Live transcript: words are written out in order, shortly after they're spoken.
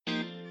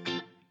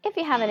If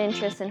you have an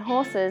interest in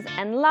horses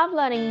and love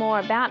learning more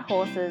about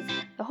horses,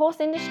 the horse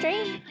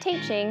industry,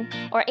 teaching,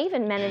 or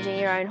even managing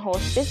your own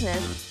horse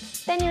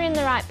business, then you're in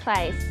the right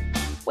place.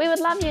 We would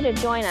love you to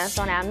join us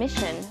on our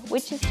mission,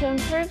 which is to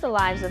improve the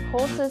lives of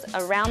horses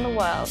around the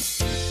world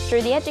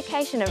through the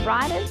education of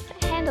riders,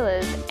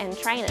 handlers, and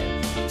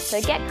trainers.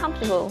 So get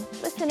comfortable,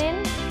 listen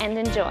in, and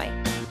enjoy.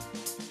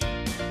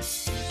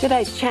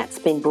 Today's chat's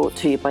been brought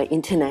to you by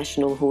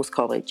International Horse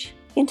College.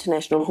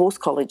 International Horse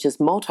College's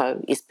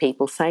motto is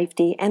people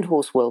safety and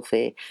horse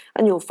welfare,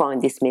 and you'll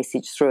find this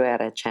message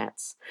throughout our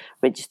chats.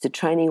 Registered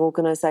Training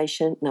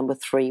Organisation number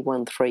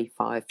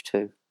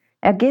 31352.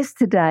 Our guest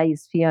today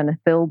is Fiona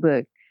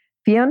Thelberg.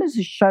 Fiona's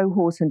a show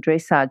horse and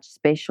dressage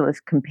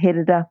specialist,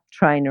 competitor,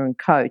 trainer and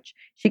coach.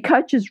 She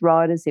coaches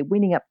riders, they're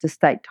winning up to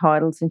state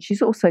titles, and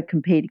she's also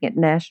competing at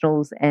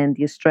nationals and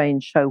the Australian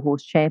Show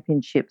Horse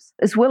Championships.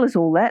 As well as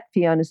all that,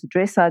 Fiona's a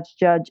dressage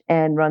judge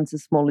and runs a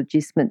small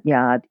agistment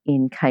yard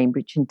in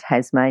Cambridge in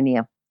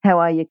Tasmania. How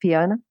are you,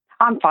 Fiona?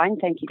 I'm fine,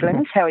 thank you,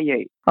 Glenys. How are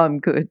you? I'm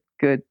good.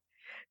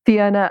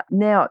 Fiona,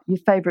 now your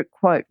favourite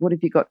quote, what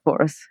have you got for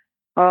us?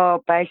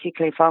 Oh,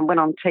 basically, when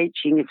I'm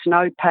teaching, it's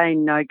no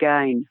pain, no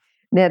gain.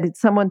 Now, did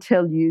someone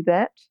tell you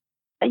that?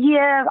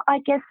 Yeah, I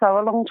guess so,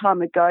 a long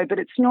time ago, but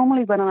it's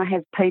normally when I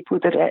have people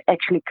that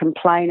actually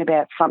complain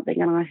about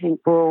something and I think,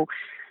 well,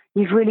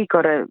 you've really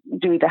got to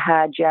do the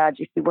hard yards.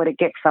 If you want to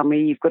get somewhere,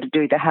 you've got to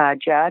do the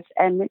hard yards,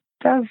 and it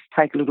does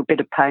take a little bit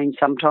of pain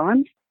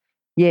sometimes.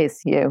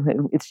 Yes, yeah,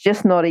 it's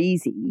just not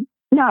easy.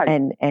 No.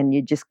 And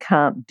you just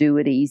can't do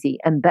it easy,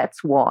 and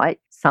that's why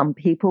some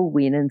people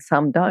win and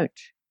some don't.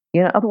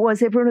 You know,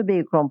 otherwise everyone would be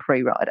a Grand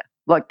Prix rider.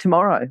 Like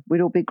tomorrow,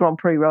 we'd all be Grand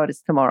Prix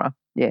riders tomorrow.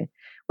 Yeah.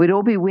 We'd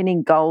all be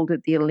winning gold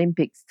at the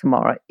Olympics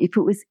tomorrow if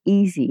it was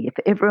easy, if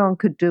everyone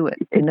could do it,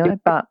 you know.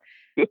 But,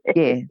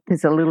 yeah,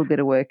 there's a little bit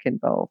of work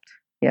involved.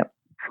 Yep.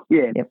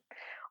 Yeah. Yep.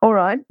 All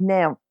right.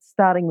 Now,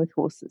 starting with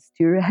horses.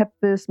 Do you have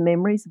first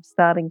memories of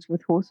starting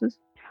with horses?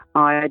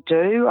 I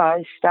do.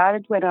 I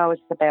started when I was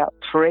about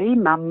 3.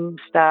 Mum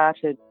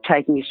started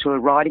taking us to a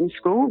riding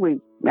school.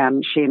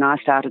 She and I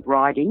started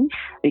riding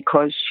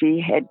because she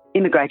had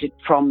immigrated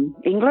from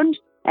England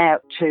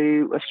out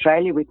to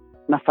Australia with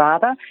my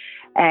father,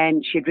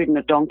 and she'd ridden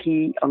a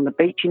donkey on the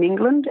beach in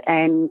England,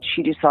 and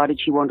she decided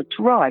she wanted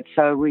to ride.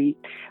 So we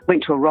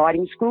went to a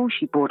riding school.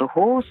 She bought a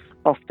horse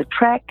off the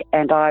track,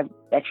 and I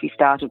actually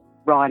started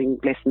riding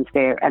lessons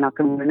there, and I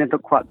can remember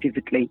quite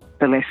vividly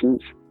the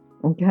lessons.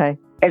 Okay.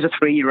 As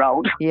a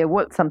 3-year-old. Yeah,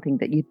 what's something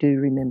that you do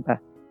remember?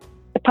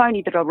 The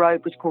pony that I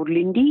rode was called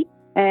Lindy,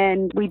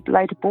 and we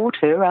later bought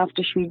her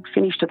after she'd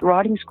finished at the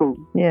riding school.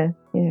 Yeah,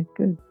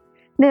 good.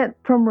 Now,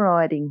 from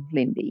riding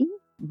Lindy,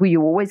 were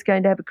you always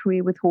going to have a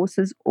career with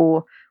horses,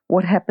 or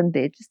what happened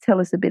there? Just tell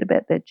us a bit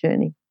about that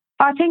journey.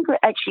 I think we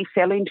actually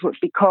fell into it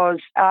because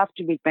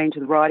after we'd been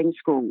to the riding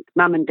school,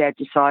 Mum and Dad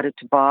decided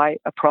to buy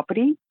a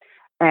property,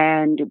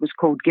 and it was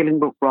called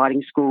Gillingbrook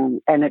Riding School,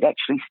 and it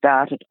actually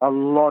started a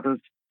lot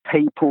of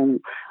people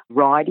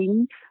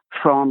riding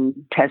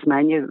from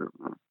Tasmania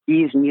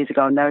years and years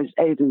ago, and those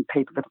even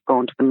people that have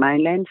gone to the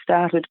mainland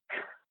started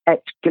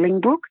at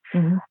Gillingbrook.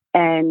 Mm-hmm.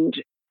 And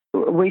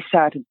we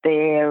started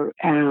there.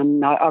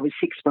 I was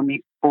 6 when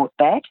we bought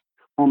that,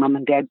 or Mum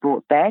and Dad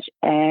bought that,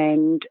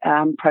 and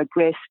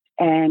progressed.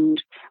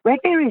 And we had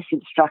various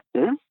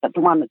instructors, but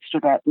the one that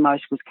stood out the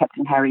most was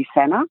Captain Harry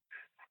Sanner,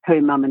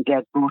 who Mum and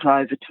Dad brought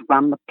over to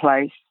run the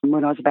place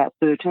when I was about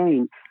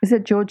 13. Is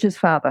it George's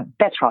father?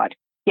 That's right.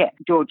 Yeah,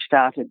 George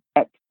started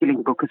at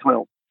Gillingbrook as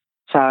well.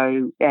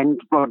 So, and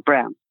Rod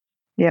Brown.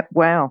 Yep.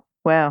 Wow.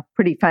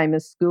 Pretty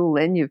famous school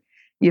then.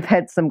 You've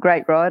had some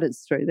great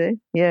riders through there.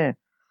 Yeah.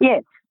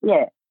 Yes.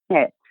 Yeah.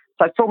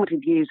 So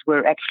formative years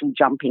were actually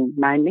jumping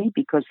mainly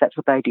because that's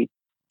what they did.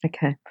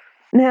 Okay.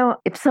 Now,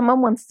 if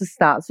someone wants to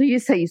start, so you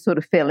say you sort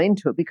of fell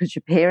into it because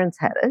your parents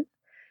had it,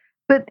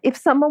 but if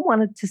someone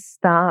wanted to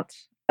start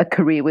a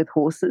career with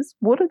horses,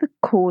 what are the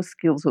core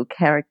skills or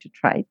character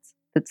traits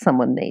that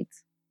someone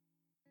needs?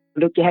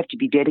 Look, you have to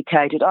be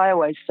dedicated. I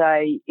always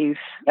say if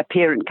a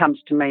parent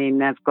comes to me and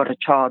they've got a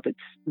child that's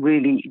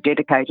really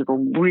dedicated or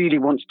really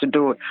wants to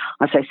do it,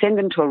 I say send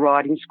them to a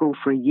riding school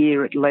for a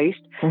year at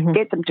least. Mm-hmm.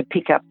 Get them to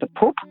pick up the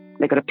poop.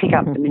 They've got to pick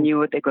up the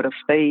manure. They've got to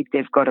feed.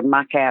 They've got to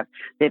muck out.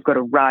 They've got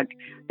to rug.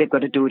 They've got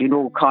to do it in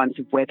all kinds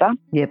of weather.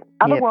 Yep.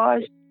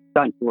 Otherwise,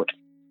 don't do it.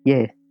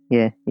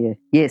 Yeah.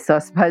 Yes, I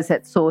suppose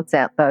that sorts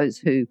out those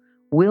who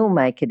will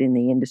make it in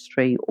the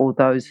industry or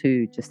those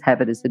who just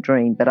have it as a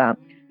dream but aren't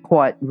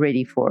quite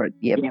ready for it.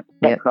 Yep,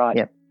 that's right.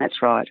 Yep.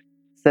 That's right.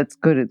 So that's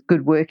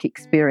good work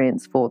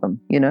experience for them,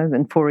 you know,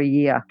 and for a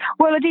year.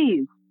 Well, it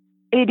is.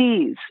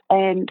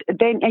 And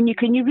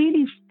you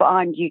really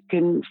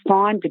can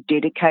find the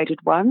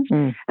dedicated ones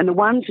and the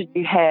ones that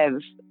you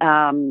have,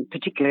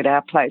 particularly at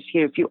our place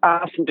here, if you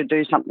ask them to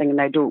do something and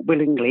they do it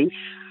willingly,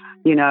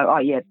 you know, oh,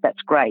 yeah,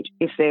 that's great.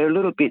 If they're a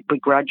little bit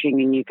begrudging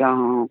and you go,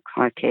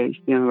 oh, okay,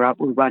 you know,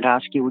 we won't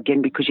ask you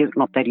again because you're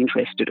not that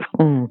interested.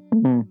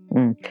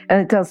 And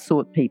it does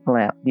sort people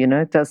out, you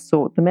know, it does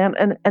sort them out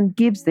and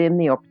gives them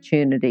the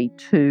opportunity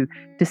to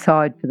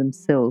decide for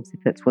themselves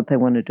if that's what they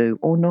want to do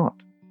or not.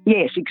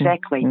 Yes,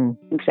 exactly.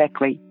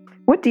 Exactly.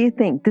 What do you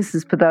think? This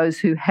is for those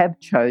who have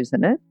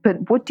chosen it,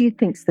 but what do you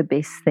think's the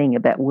best thing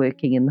about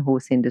working in the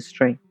horse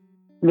industry?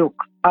 Look,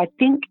 I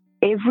think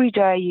every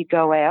day you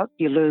go out,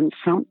 you learn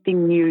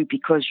something new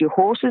because your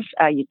horses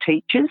are your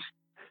teachers,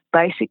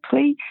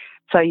 basically.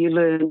 So you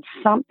learn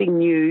something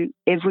new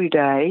every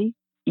day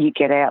you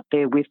get out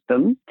there with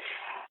them.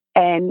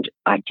 And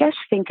I just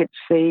think it's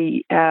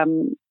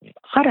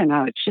I don't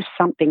know, it's just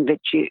something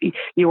that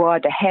you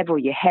either have or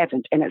you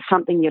haven't, and it's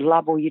something you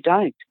love or you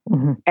don't.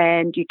 Mm-hmm.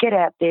 And you get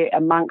out there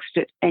amongst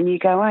it and you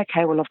go,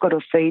 okay, well, I've got to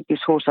feed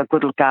this horse, I've got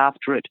to look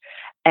after it,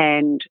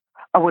 and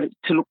I want it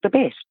to look the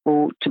best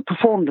or to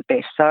perform the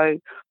best. So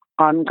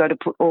I'm going to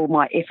put all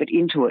my effort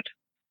into it.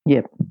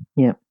 Yep.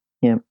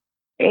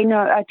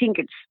 I think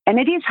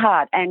it is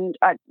hard, and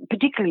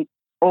particularly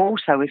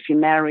also if you're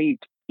married,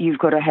 you've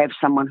got to have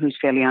someone who's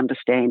fairly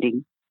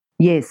understanding.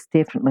 Yes,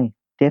 definitely.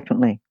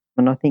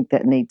 And I think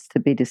that needs to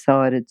be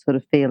decided sort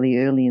of fairly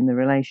early in the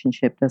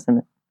relationship, doesn't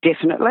it?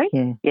 Definitely.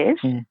 Yeah. Yes.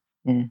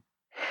 Yeah.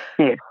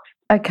 Yes.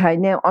 Okay,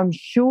 now I'm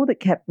sure that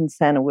Captain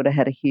Santa would have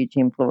had a huge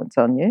influence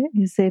on you.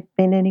 Has there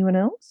been anyone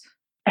else?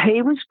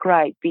 He was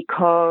great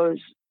because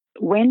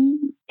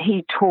when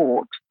he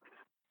taught,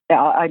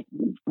 I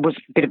was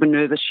a bit of a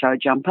nervous show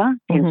jumper,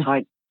 hence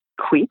I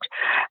quit.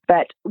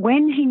 But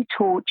when he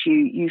taught you,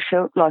 you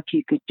felt like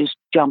you could just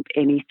jump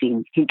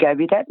anything. He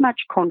gave you that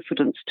much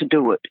confidence to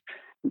do it.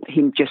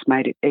 He just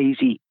made it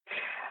easy.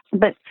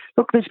 But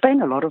look, there's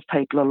been a lot of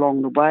people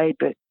along the way,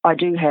 but I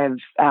do have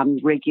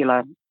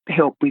regular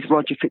help with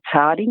Roger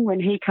Fitzharding when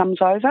he comes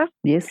over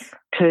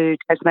to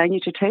Tasmania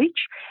to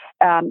teach.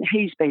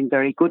 He's been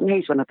very good, and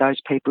he's one of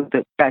those people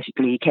that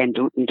basically you can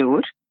do it and do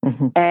it.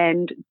 Mm-hmm.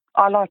 And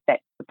I like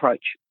that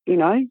approach.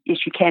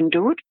 Yes, you can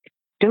do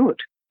it,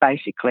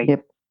 basically.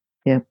 Yep.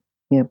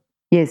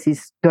 Yes,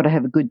 he's got to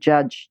have a good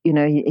judge.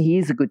 He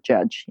is a good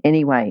judge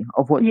anyway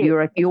of what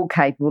you're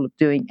capable of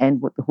doing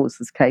and what the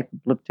horse is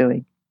capable of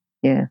doing.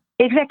 Yeah.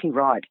 Exactly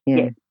right.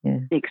 Yeah,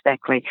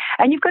 exactly.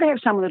 And you've got to have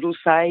someone that will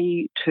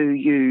say to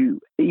you,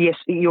 yes,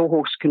 your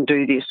horse can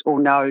do this, or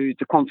no,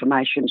 the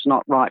conformation's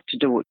not right to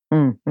do it.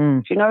 Mm-hmm.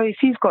 If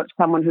you've got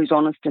someone who's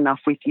honest enough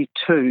with you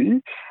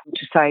too,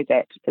 to say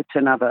that, it's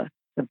another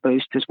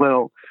boost as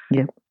well.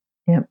 Yep.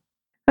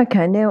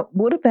 Okay, now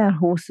what about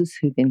horses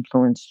who've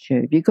influenced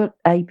you? Have you got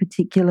a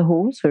particular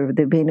horse, or have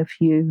there been a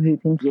few who've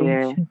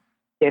influenced you?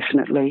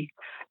 Definitely.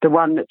 The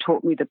one that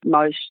taught me the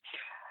most,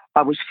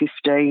 I was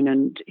 15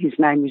 and his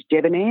name was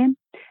Debonair.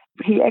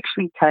 He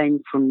actually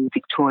came from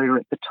Victoria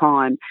at the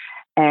time,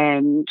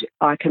 and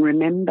I can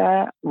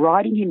remember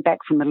riding him back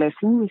from a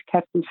lesson with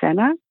Captain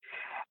Santa.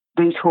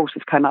 These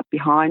horses came up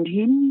behind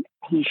him.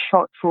 He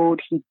shot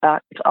forward, he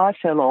bucked. I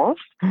fell off,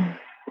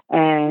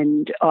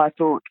 and I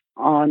thought,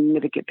 I'll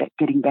never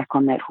getting back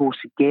on that horse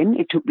again.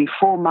 It took me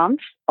 4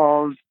 months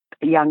of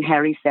young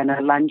Harry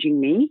Santa lunging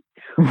me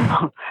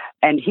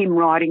and him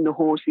riding the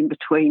horse in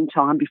between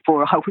time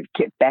before I would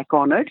get back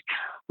on it.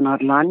 And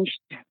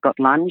got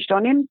lunged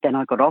on him, then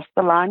I got off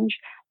the lunge,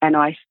 and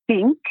I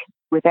think,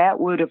 without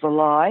word of a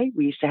lie,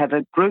 we used to have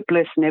a group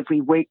lesson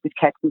every week with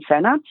Captain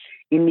Santa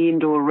in the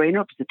indoor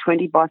arena. It was a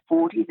 20 by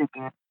 40. There'd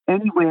be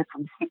anywhere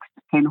from 6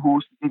 to 10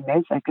 horses in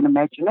there, so you can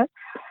imagine it.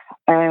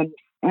 And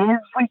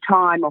every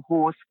time a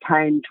horse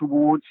came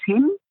towards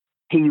him,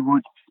 he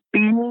would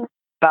spin,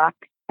 buck,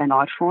 and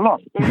I'd fall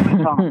off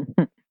every time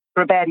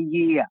for about a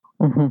year.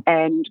 Mm-hmm.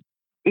 And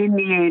in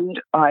the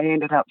end, I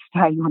ended up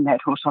staying on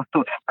that horse, I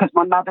thought, because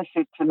my mother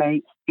said to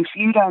me, if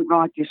you don't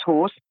ride this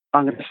horse,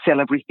 I'm going to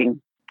sell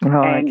everything.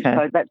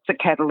 So that's the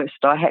catalyst.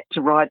 I had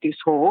to ride this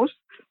horse,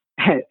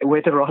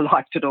 whether I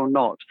liked it or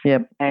not.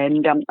 Yep.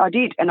 And I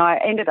did. And I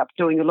ended up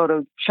doing a lot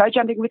of show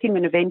jumping with him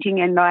and eventing,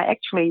 and I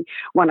actually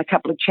won a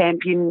couple of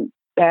champion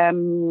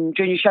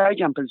junior show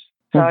jumpers.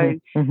 So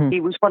he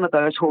was one of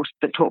those horses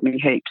that taught me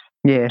heaps.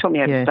 Yeah. Taught me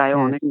how to stay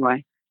on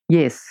anyway.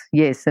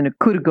 Yes, and it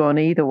could have gone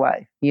either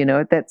way,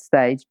 at that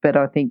stage. But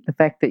I think the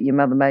fact that your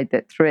mother made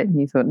that threat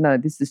and you thought, no,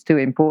 this is too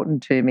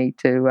important to me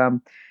to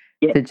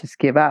just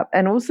give up.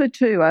 And also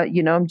too,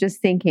 I'm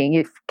just thinking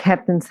if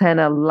Captain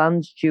Santa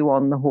lunged you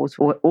on the horse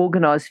or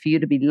organised for you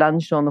to be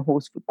lunged on the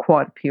horse for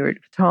quite a period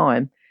of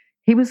time,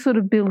 he was sort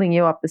of building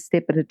you up a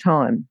step at a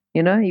time.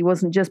 He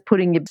wasn't just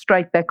putting you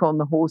straight back on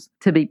the horse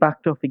to be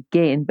bucked off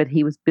again, but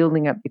he was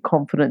building up your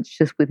confidence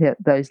just with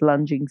those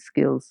lunging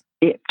skills.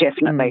 Yeah,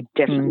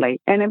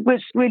 definitely. And it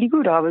was really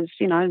good. I was,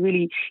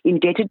 really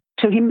indebted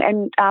to him.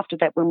 And after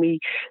that, when we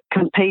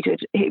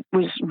competed, it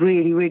was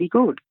really, really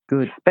good.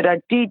 Good. But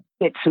I did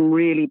get some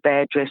really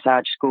bad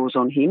dressage scores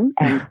on him,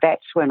 and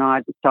that's when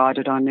I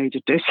decided I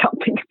needed to do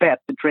something about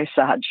the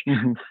dressage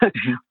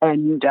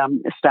and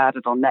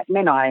started on that. And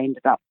then I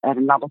ended up at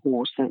another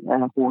horse,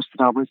 a horse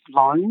that I was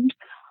loaned.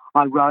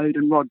 I rode,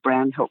 and Rod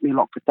Brown helped me a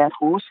lot with that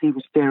horse. He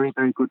was very,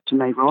 very good to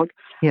me, Rod.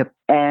 Yep.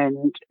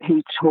 And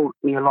he taught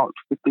me a lot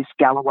with this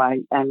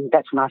Galloway, and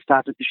that's when I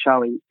started the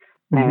showing.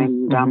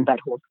 And that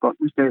horse got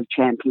reserve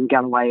champion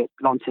Galloway at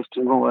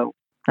Launceston Royal.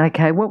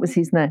 Okay, what was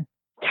his name?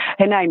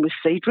 Her name was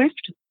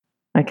Seadrift.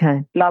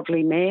 Okay.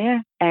 Lovely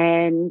mare,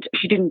 and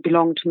she didn't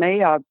belong to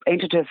me. I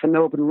entered her for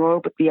Melbourne Royal,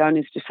 but the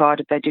owners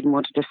decided they didn't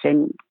want to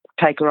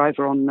take her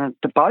over on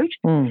the boat.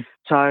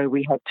 So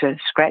we had to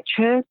scratch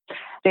her.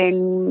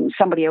 Then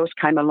somebody else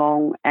came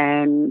along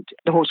and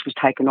the horse was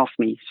taken off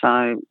me. So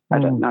I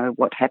don't know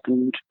what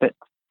happened, but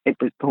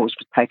the horse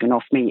was taken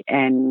off me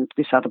and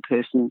this other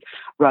person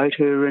rode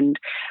her. And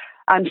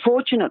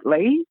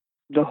unfortunately,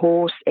 the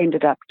horse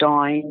ended up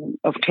dying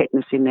of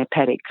tetanus in their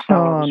paddock. So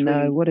I was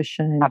really what a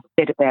shame.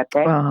 upset about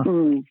that.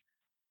 Oh.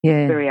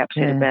 Yeah. Very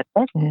upset about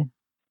that. Yeah.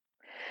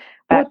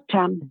 But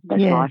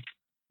that's life.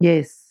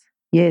 Yes.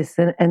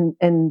 And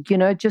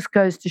it just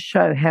goes to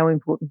show how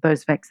important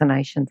those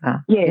vaccinations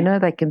are. Yeah.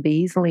 They can be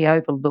easily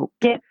overlooked.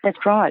 Yeah,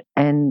 that's right.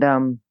 And,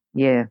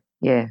 Yeah.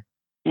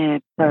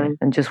 And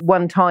just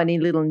one tiny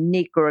little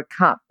nick or a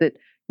cut that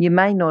you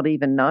may not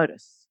even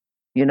notice,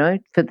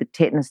 for the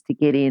tetanus to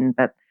get in,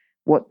 but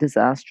what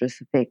disastrous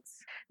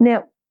effects.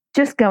 Now,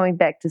 just going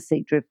back to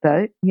Seadrift,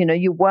 though,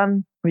 you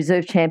won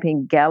Reserve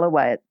Champion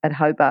Galloway at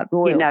Hobart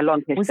Royal. Yeah, no,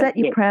 Launceston. Was that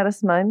your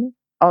proudest moment?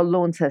 Oh,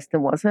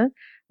 Launceston, was it?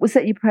 Was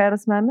that your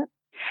proudest moment?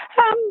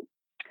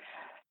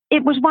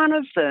 It was one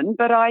of them,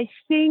 but I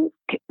think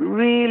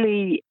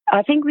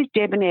with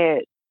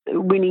Debonair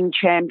winning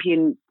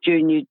Champion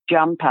Junior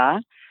Jumper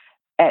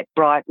at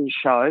Brighton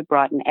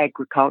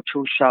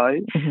Agricultural Show,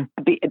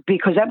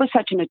 because that was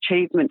such an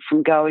achievement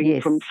from going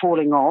from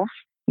falling off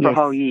for a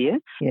whole year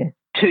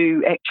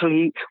to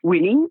actually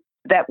winning.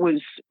 That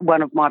was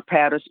one of my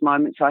proudest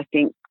moments, I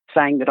think,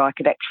 saying that I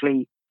could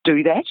actually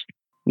do that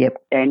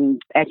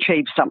and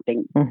achieve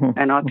something.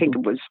 And I think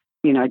it was,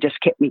 just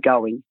kept me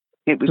going.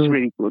 It was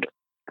really good.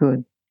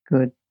 Good.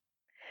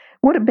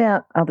 What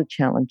about other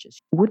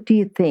challenges? What do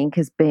you think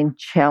has been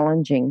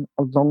challenging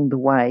along the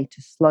way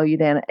to slow you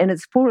down? And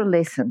it's for a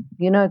lesson.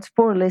 It's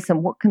for a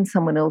lesson. What can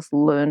someone else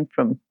learn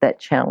from that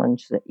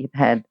challenge that you've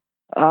had?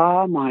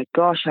 Oh, my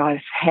gosh.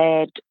 I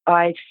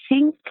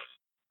think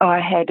I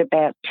had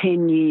about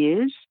 10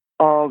 years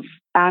of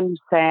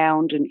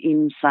unsound and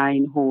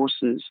insane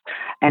horses.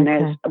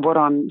 And what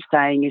I'm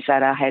saying is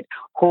that I had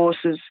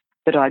horses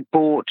that I'd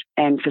bought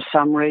and for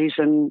some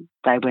reason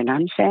they went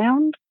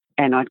unsound.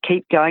 And I'd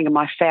keep going, and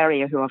my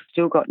farrier, who I've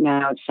still got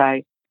now, would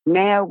say,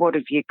 "Now what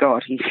have you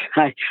got?" He'd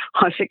say,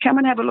 I said, "Come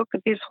and have a look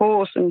at this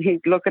horse." And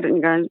he'd look at it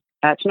and go,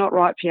 "That's not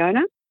right,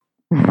 Fiona."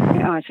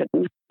 I said,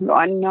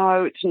 "I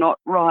know it's not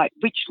right.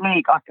 Which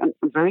leg?" I'm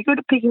very good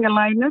at picking a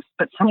lameness,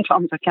 but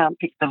sometimes I can't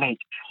pick the leg.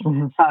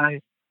 So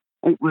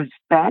it was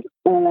that,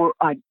 or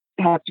I'd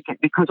have to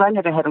because I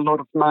never had a lot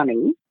of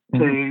money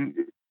to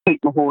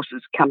keep my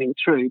horses coming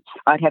through.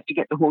 I'd have to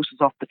get the horses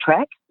off the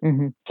track.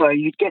 So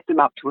you'd get them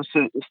up to a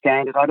certain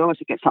standard. I'd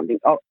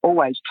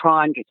always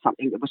try and get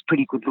something that was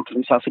pretty good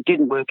looking. So if it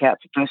didn't work out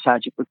for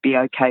dressage, it would be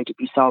okay to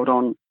be sold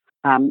on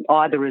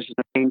either as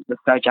a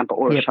show jumper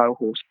or a show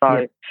horse.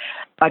 So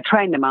I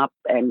train them up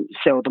and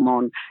sell them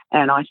on.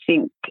 And I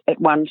think at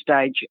one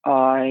stage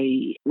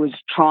I was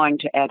trying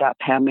to add up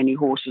how many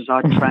horses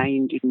I'd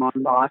trained in my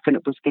life, and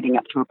it was getting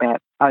up to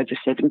about over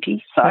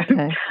 70. So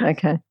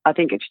okay. I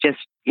think it's just,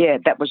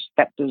 that was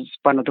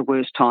one of the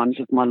worst times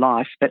of my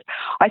life. But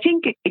I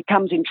think it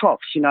comes in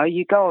troughs,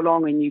 you go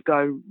along and you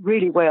go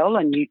really well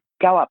and you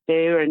go up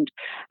there, and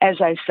as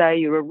they say,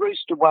 you're a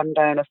rooster one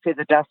day and a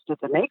feather duster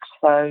the next.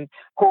 So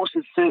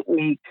horses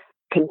certainly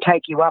can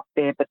take you up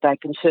there, but they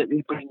can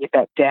certainly bring you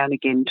back down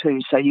again too.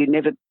 So you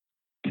never,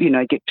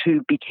 get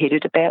too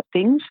big-headed about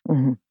things.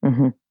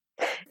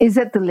 Is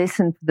that the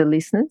lesson for the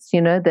listeners,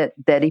 that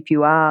if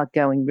you are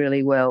going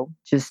really well,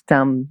 just,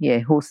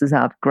 horses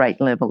are great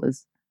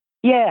levelers?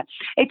 Yeah,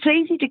 it's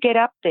easy to get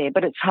up there,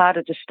 but it's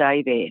harder to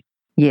stay there.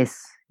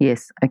 Yes,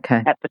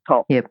 okay. At the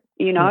top. Yep.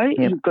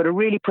 You've got to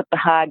really put the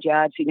hard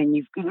yards in, and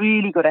you've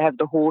really got to have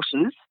the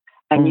horses,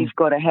 and you've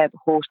got to have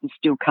horses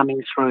still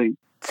coming through.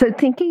 So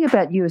thinking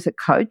about you as a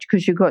coach,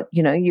 because you've got,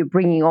 you're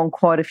bringing on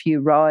quite a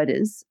few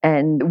riders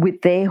and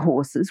with their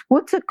horses,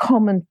 what's a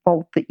common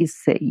fault that you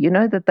see,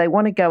 that they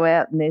want to go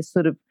out and they're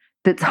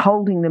that's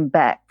holding them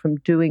back from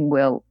doing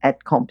well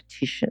at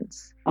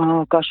competitions?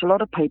 Oh, gosh, a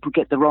lot of people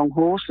get the wrong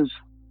horses.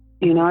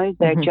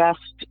 They're just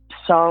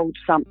sold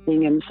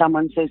something and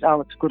someone says,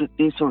 oh, it's good at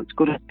this or it's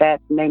good at that.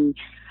 And then,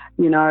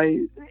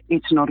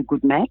 it's not a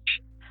good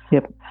match.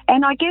 Yep.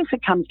 And I guess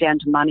it comes down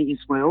to money as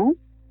well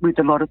with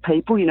a lot of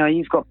people.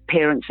 You've got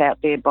parents out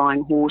there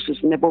buying horses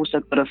and they've also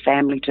got a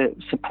family to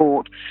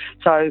support.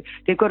 So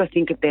they've got to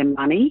think of their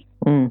money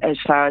as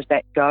far as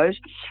that goes.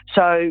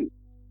 So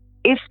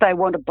if they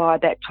want to buy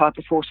that type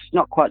of horse, it's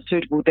not quite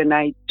suitable, then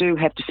they do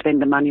have to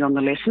spend the money on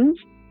the lessons.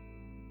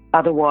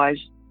 Otherwise,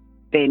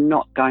 they're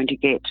not going to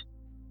get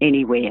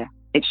anywhere.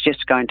 It's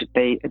just going to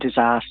be a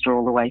disaster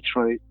all the way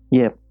through.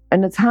 Yeah.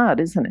 And it's hard,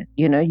 isn't it?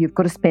 You've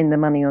got to spend the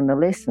money on the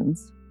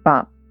lessons,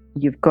 but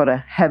you've got to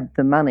have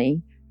the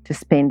money to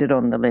spend it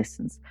on the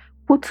lessons.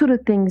 What sort of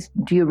things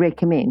do you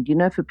recommend,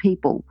 for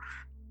people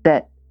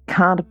that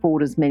can't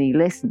afford as many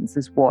lessons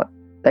as what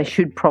they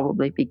should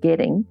probably be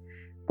getting?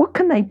 What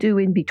can they do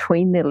in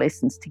between their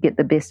lessons to get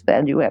the best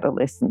value out of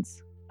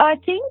lessons? I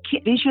think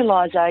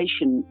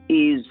visualisation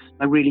is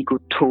a really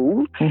good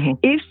tool. Mm-hmm.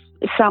 If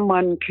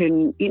someone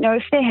can,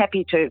 if they're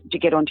happy to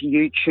get onto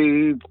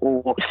YouTube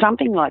or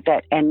something like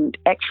that and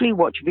actually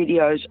watch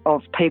videos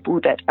of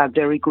people that are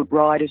very good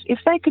riders, if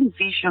they can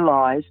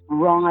visualise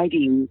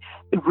riding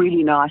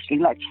really nicely,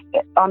 like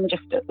I'm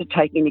just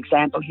taking an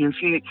example here.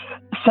 If you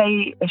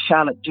say a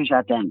Charlotte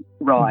Dujardin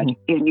ride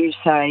and you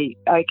say,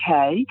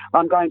 okay,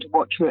 I'm going to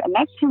watch her and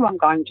that's who I'm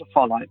going to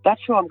follow, that's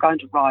who I'm going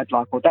to ride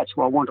like, or that's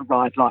who I want to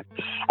ride like,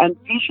 and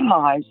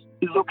visualise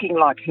looking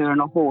like her on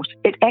a horse,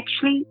 it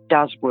actually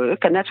does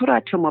work. And that's what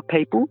I tell my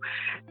people.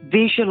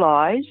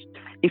 Visualise,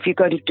 if you're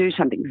going to do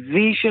something,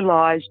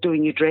 visualise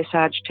doing your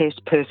dressage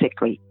test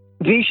perfectly.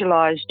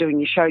 Visualise doing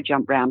your show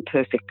jump round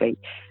perfectly.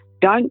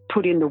 Don't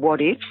put in the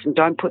what-ifs and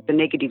don't put the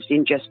negatives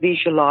in, just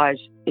visualise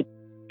it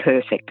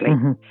perfectly.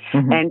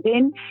 And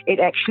then it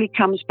actually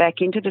comes back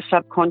into the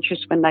subconscious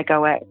when they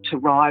go out to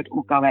ride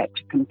or go out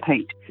to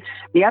compete.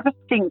 The other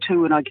thing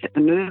too, when I get the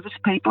nervous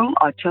people,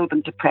 I tell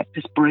them to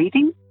practice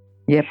breathing.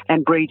 Yep.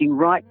 And breathing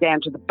right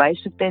down to the base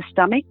of their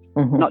stomach,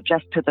 not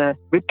just to the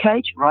rib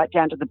cage, right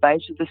down to the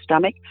base of the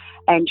stomach,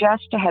 and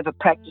just to have a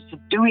practice of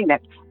doing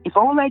that. If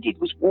all they did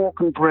was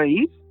walk and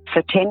breathe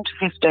for 10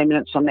 to 15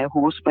 minutes on their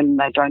horse when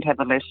they don't have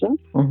a lesson,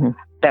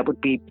 that would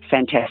be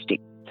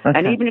fantastic. Okay.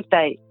 And even if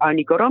they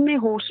only got on their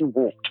horse and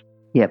walked,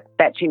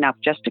 that's enough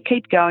just to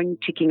keep going,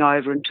 ticking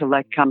over until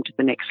they come to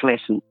the next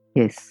lesson.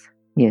 Yes.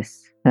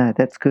 No,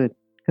 that's good.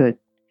 Good.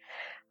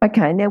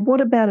 Okay, now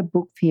what about a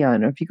book,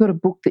 Fiona? Have you got a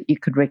book that you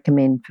could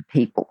recommend for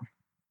people?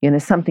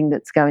 Something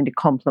that's going to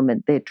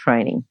complement their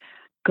training?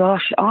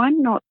 Gosh, I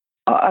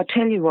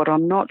tell you what,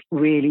 I'm not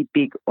really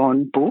big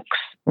on books.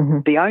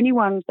 The only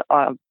ones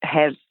I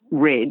have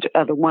read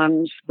are the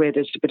ones where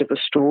there's a bit of a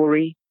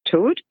story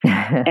to it.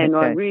 And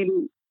I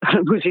really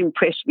was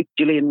impressed with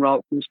Gillian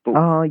Rolton's book.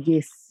 Oh,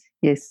 yes.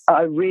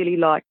 I really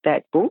liked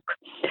that book.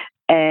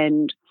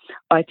 And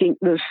I think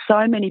there's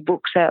so many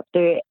books out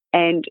there,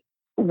 and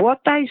what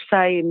they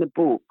say in the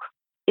book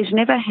is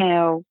never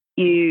how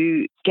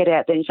you get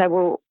out there and say,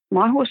 well,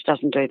 my horse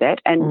doesn't do that.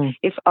 And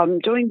if I'm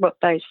doing what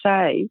they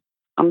say,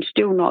 I'm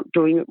still not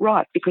doing it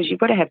right, because you've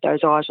got to have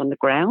those eyes on the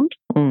ground.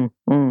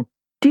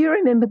 Do you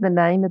remember the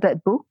name of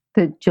that book,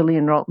 the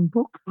Gillian Rolton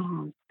book?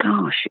 Oh,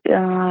 gosh,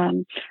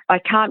 I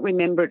can't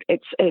remember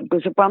it. It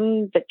was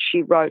one that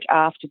she wrote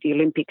after the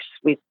Olympics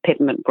with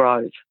Peppermint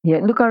Grove. Yeah,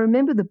 look, I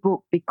remember the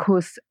book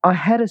because I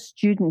had a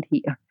student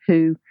here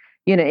who,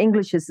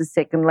 English is a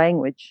second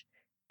language,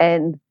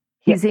 and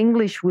his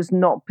English was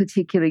not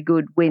particularly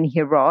good when he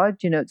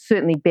arrived. It's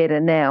certainly better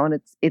now, and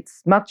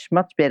it's much,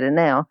 much better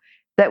now.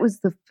 That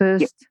was the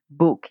first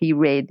book he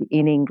read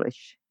in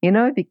English,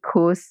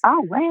 because...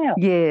 Oh, wow.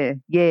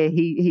 Yeah,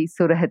 he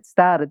sort of had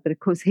started, but of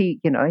course he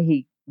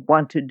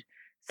wanted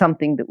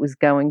something that was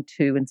going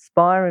to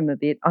inspire him a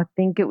bit. I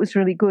think it was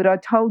really good. I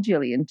told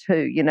Gillian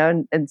too,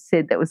 and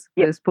said that was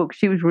the first book.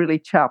 She was really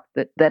chuffed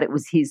that it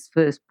was his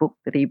first book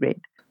that he read.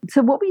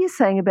 So what were you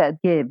saying about,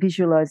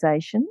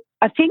 visualisation?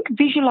 I think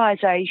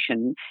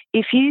visualisation,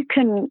 if you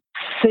can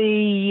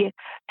see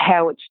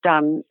how it's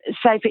done,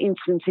 say, for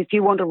instance, if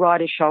you want to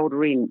ride a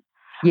shoulder in,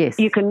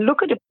 you can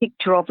look at a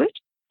picture of it,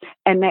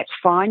 and that's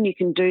fine, you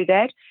can do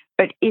that.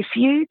 But if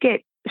you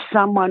get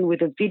someone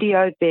with a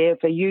video there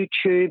for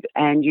YouTube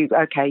and you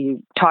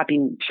type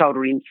in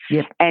shoulder in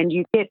and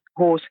you get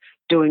horse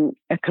doing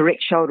a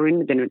correct shoulder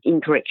in, then an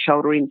incorrect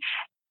shoulder in,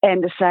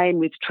 and the same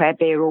with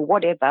trab air or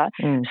whatever,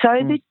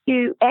 that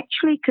you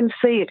actually can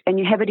see it and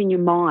you have it in your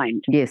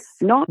mind.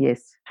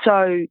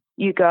 So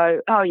you go,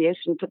 oh, yes,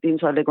 and put the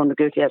inside leg on the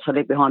girth, the outside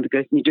leg behind the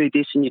girth, and you do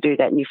this and you do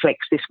that and you flex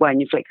this way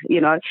and you flex,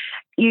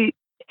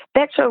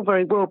 that's all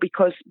very well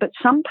but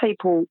some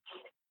people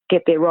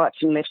get their rights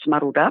and lefts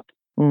muddled up.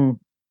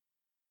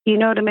 You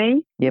know what I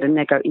mean? And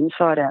they go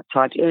inside,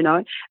 outside,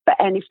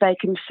 and if they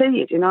can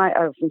see it, and I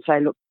often say,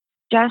 look,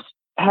 just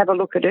have a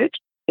look at it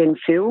in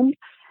film,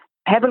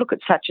 have a look at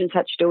such and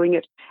such doing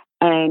it,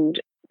 and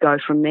go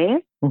from there,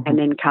 and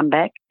then come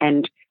back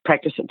and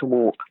practice at the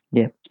walk.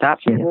 Start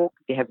from the walk.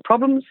 If you have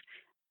problems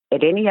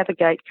at any other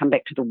gate, come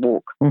back to the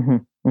walk.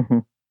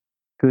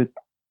 Good.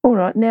 All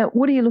right. Now,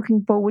 what are you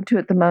looking forward to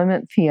at the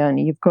moment,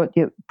 Fiona? You've got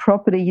your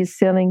property you're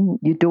selling.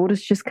 Your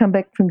daughter's just come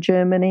back from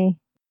Germany.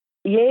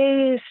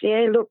 Yes.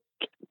 Yeah. Look,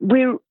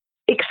 we're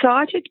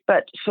excited,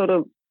 but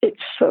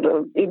it's sort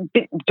of a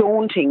bit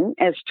daunting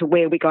as to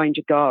where we're going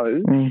to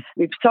go.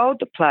 We've sold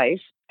the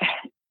place.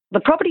 The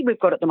property we've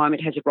got at the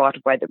moment has a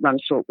right-of-way that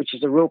runs through it, which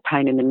is a real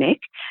pain in the neck.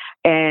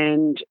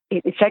 And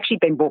it's actually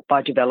been bought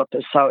by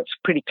developers, so it's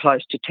pretty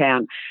close to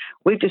town.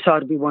 We've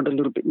decided we want a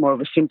little bit more of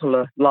a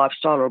simpler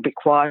lifestyle, or a bit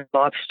quieter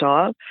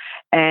lifestyle.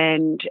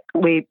 And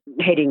we're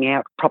heading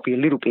out probably a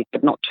little bit,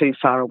 but not too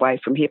far away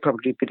from here,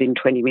 probably within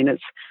 20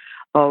 minutes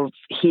of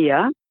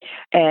here,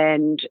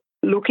 and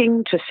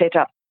looking to set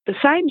up the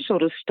same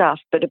sort of stuff,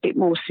 but a bit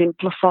more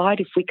simplified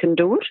if we can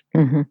do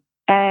it.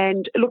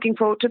 And looking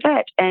forward to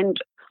that. And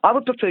I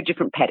would prefer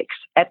different paddocks.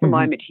 At the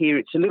moment here,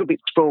 it's a little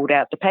bit sprawled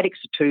out.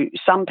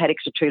 Some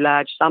paddocks are too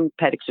large, some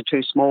paddocks are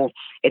too small,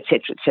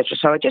 etc., etc.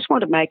 So I just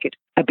want to make it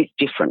a bit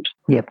different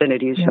than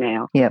it is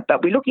now. Yep.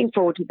 But we're looking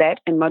forward to that.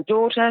 And my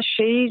daughter,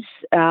 she's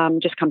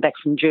just come back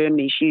from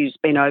Germany. She's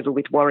been over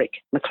with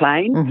Warwick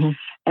McLean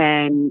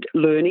and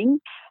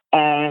learning.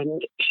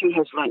 And she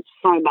has learnt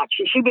so much.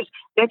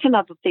 That's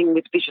another thing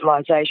with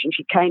visualisation.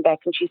 She came back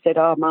and she said,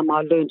 "Oh, Mum,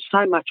 I learned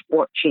so much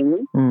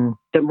watching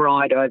them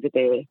ride over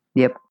there."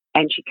 Yep.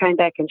 And she came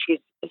back and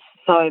she's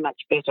so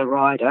much better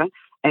rider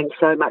and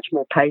so much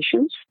more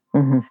patience.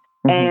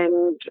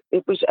 And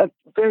it was a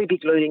very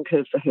big learning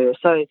curve for her.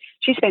 So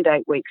she spent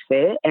 8 weeks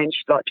there and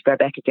she'd like to go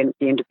back again at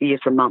the end of the year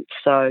for a month.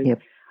 So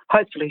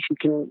hopefully she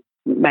can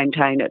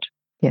maintain it.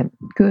 Yeah,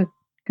 good.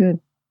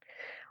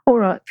 All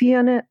right,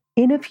 Fiona,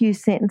 in a few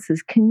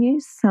sentences, can you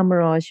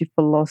summarise your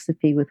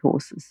philosophy with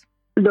horses?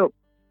 Look,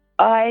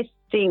 I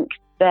think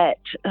that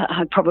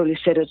I probably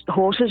said it,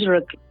 horses are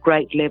a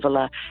great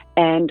leveller,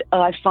 and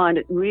I find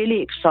it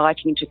really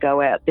exciting to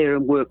go out there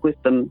and work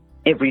with them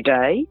every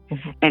day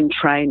and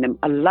train them.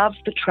 I love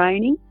the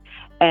training,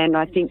 and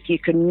I think you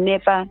can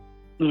never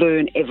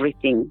learn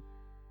everything.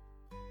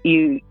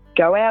 You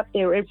go out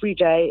there every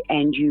day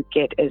and you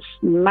get as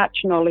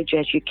much knowledge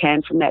as you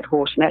can from that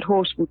horse, and that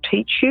horse will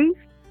teach you.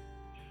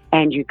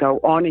 And you go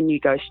on and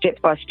you go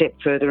step by step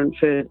further and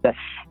further.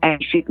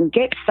 And if you can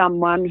get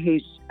someone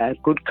who's a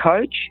good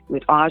coach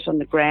with eyes on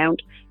the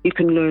ground, you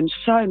can learn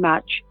so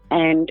much,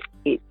 and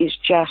it is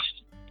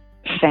just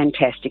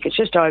fantastic. It's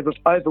just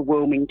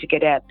overwhelming to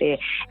get out there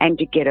and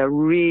to get a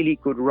really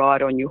good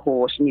ride on your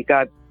horse and you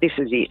go, this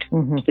is it.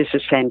 This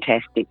is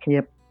fantastic.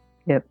 Yep,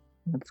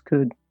 that's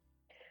good.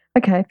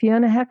 Okay,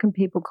 Fiona, how can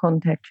people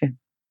contact you?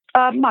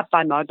 By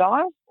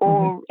mobile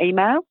or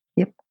email.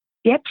 Yep,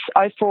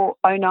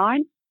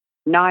 0409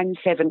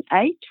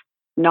 978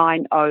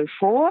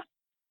 904,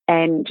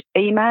 and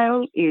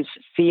email is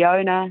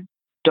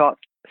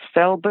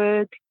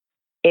fiona.felberg,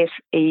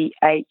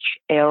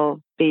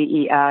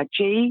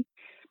 FEHLBERG,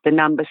 the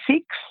number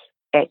 6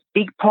 at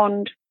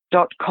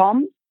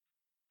bigpond.com,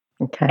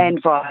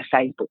 and via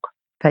Facebook.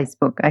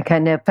 Okay,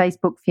 now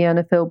Facebook,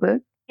 Fiona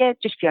Felberg? Yeah,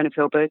 just Fiona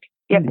Felberg.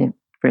 Yep.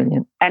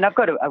 Brilliant. And I've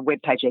got a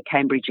webpage at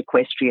Cambridge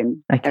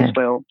Equestrian as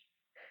well.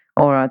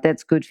 All right,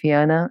 that's good,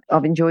 Fiona.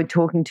 I've enjoyed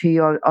talking to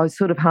you. I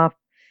sort of half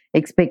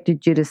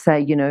expected you to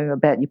say,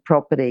 about your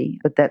property,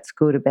 but that's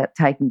good about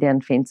taking down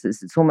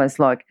fences. It's almost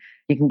like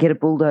you can get a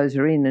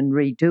bulldozer in and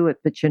redo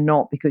it, but you're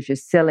not, because you're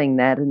selling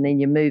that and then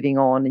you're moving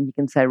on and you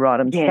can say, right,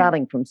 I'm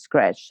starting from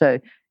scratch. So,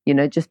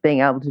 just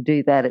being able to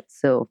do that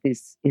itself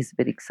is a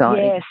bit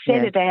exciting. Yeah,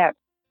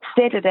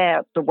 set it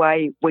out the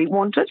way we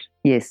want it.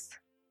 Yes.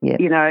 Yeah.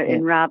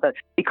 And rather,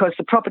 because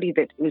the property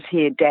that was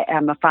here,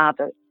 my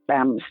father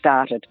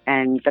started,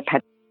 and the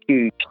paddock was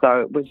huge,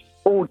 so it was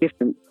all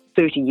different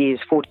 40 years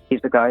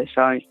ago.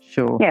 So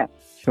sure.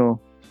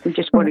 We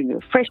just wanted a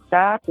fresh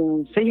start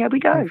and see how we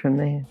go from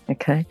there.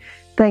 Okay,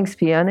 thanks,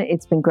 Fiona.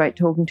 It's been great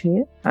talking to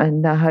you,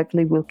 and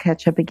hopefully we'll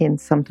catch up again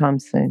sometime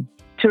soon.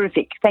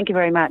 Terrific. Thank you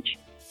very much.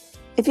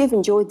 If you've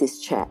enjoyed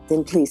this chat,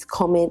 then please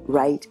comment,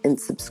 rate and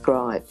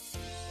subscribe.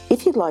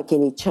 If you'd like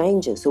any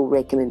changes or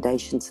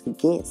recommendations for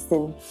guests,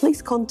 then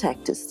please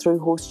contact us through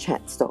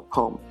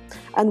horsechats.com.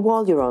 And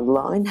while you're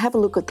online, have a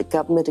look at the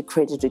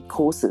government-accredited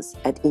courses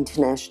at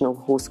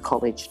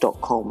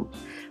internationalhorsecollege.com.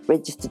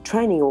 Registered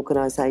Training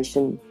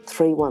Organisation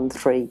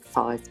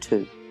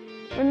 31352.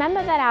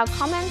 Remember that our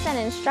comments and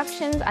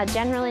instructions are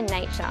general in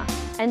nature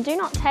and do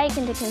not take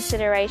into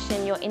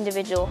consideration your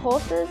individual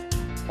horses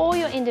or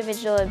your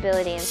individual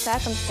ability and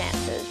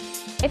circumstances.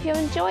 If you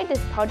enjoyed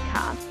this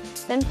podcast,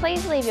 then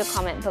please leave your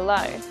comment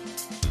below.